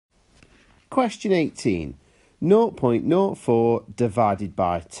Question 18. 0.04 divided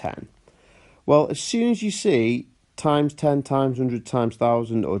by 10. Well, as soon as you see times 10, times 100, times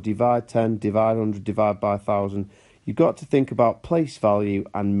 1000, or divide 10, divide 100, divide by 1000, you've got to think about place value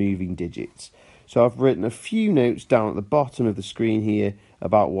and moving digits. So I've written a few notes down at the bottom of the screen here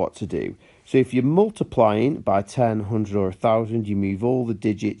about what to do. So if you're multiplying by 10, 100 or 1000, you move all the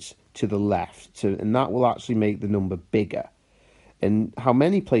digits to the left, and that will actually make the number bigger. And how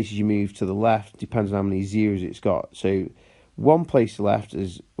many places you move to the left depends on how many zeros it's got. So one place to the left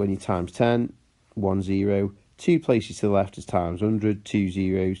is when you times 10, 1 0. 2 places to the left is times 100, 2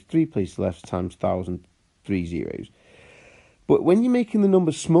 zeros. 3 places to the left is times 1000, 3 zeros. But when you're making the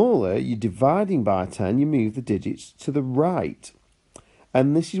number smaller, you're dividing by 10, you move the digits to the right.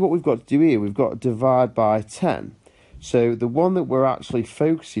 And this is what we've got to do here. We've got to divide by 10. So the one that we're actually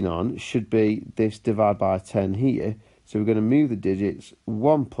focusing on should be this divide by 10 here. So we're going to move the digits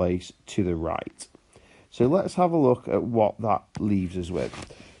one place to the right. So let's have a look at what that leaves us with.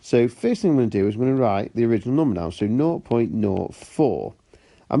 So first thing I'm going to do is I'm going to write the original number down. So 0.04.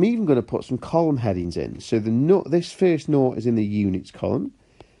 I'm even going to put some column headings in. So this first naught is in the units column,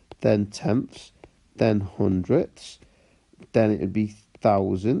 then tenths, then hundredths, then it would be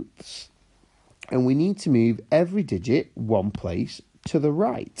thousandths. And we need to move every digit one place to the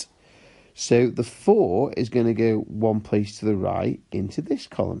right. So the 4 is going to go one place to the right into this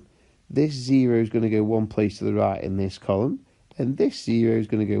column. This 0 is going to go one place to the right in this column. And this 0 is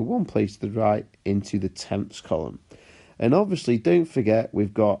going to go one place to the right into the tenths column. And obviously, don't forget,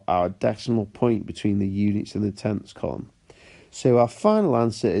 we've got our decimal point between the units and the tenths column. So our final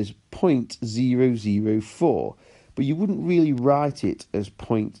answer is 0.004. But you wouldn't really write it as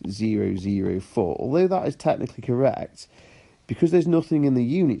 0.004. Although that is technically correct, because there's nothing in the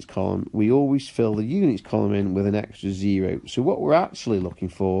units column, we always fill the units column in with an extra 0. So what we're actually looking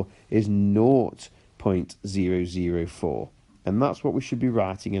for is 0.004. And that's what we should be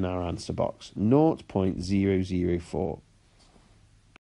writing in our answer box, 0.004.